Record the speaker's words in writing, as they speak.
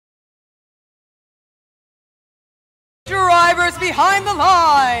behind the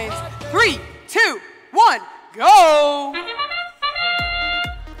lines. 3, 2, 1, go!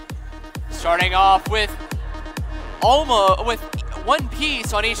 Starting off with one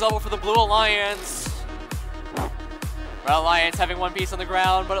piece on each level for the Blue Alliance. Red Alliance having one piece on the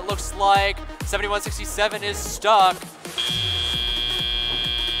ground, but it looks like 7167 is stuck.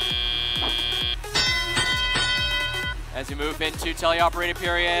 As we move into teleoperated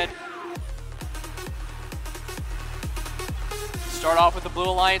period. Start off with the Blue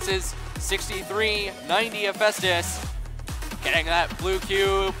Alliance's 6390 of Festus, getting that blue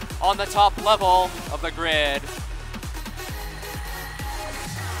cube on the top level of the grid.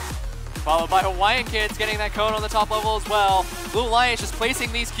 Followed by Hawaiian Kids getting that cone on the top level as well. Blue Alliance just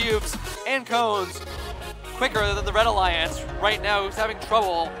placing these cubes and cones quicker than the Red Alliance. Right now, who's having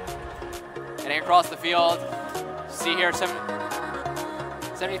trouble getting across the field. See here,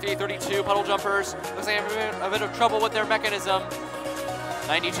 7332 puddle jumpers. Looks like having a bit of trouble with their mechanism.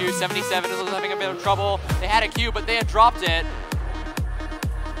 9277 is having a bit of trouble. They had a cube, but they had dropped it.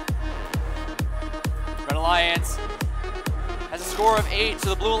 Red Alliance has a score of 8, so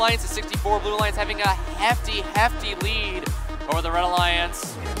the Blue Alliance is 64. Blue Alliance having a hefty lead over the Red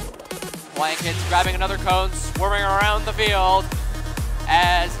Alliance. Hawaiian Kids grabbing another cone, swarming around the field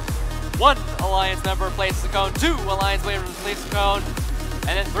as one Alliance member places a cone, 2 Alliance members place a cone,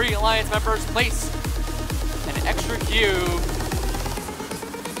 and then 3 Alliance members place an extra cube.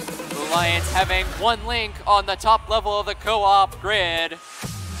 Blue Alliance having 1 link on the top level of the co-op grid.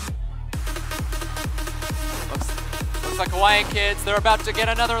 Looks like Hawaiian Kids, they're about to get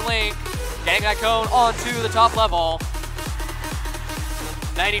another link, getting that cone onto the top level.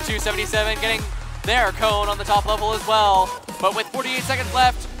 9277 getting their cone on the top level as well. But with 48 seconds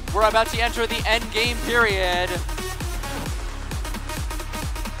left, we're about to enter the end game period.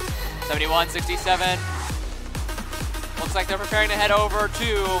 7167. Looks like they're preparing to head over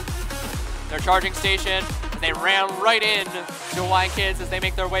to their charging station. They ran right in to Hawaiian Kids as they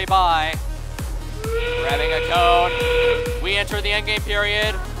make their way by. Grabbing a cone. We enter the end game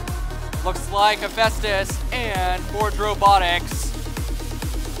period. Looks like Hephaestus and Forge Robotics.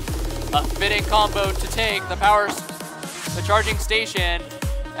 A fitting combo to take the charging station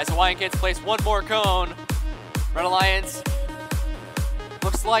as Hawaiian Kids place 1 more cone. Red Alliance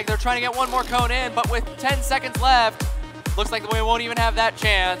looks like they're trying to get 1 more cone in, but with 10 seconds left, looks like we won't even have that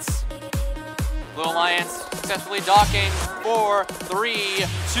chance. Blue Alliance successfully docking for 3,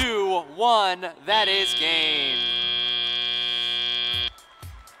 2, 1. That is game.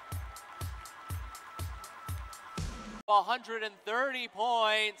 $130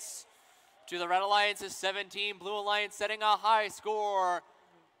 points to the Red Alliance's 17. Blue Alliance setting a high score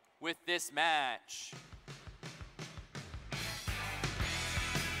with this match.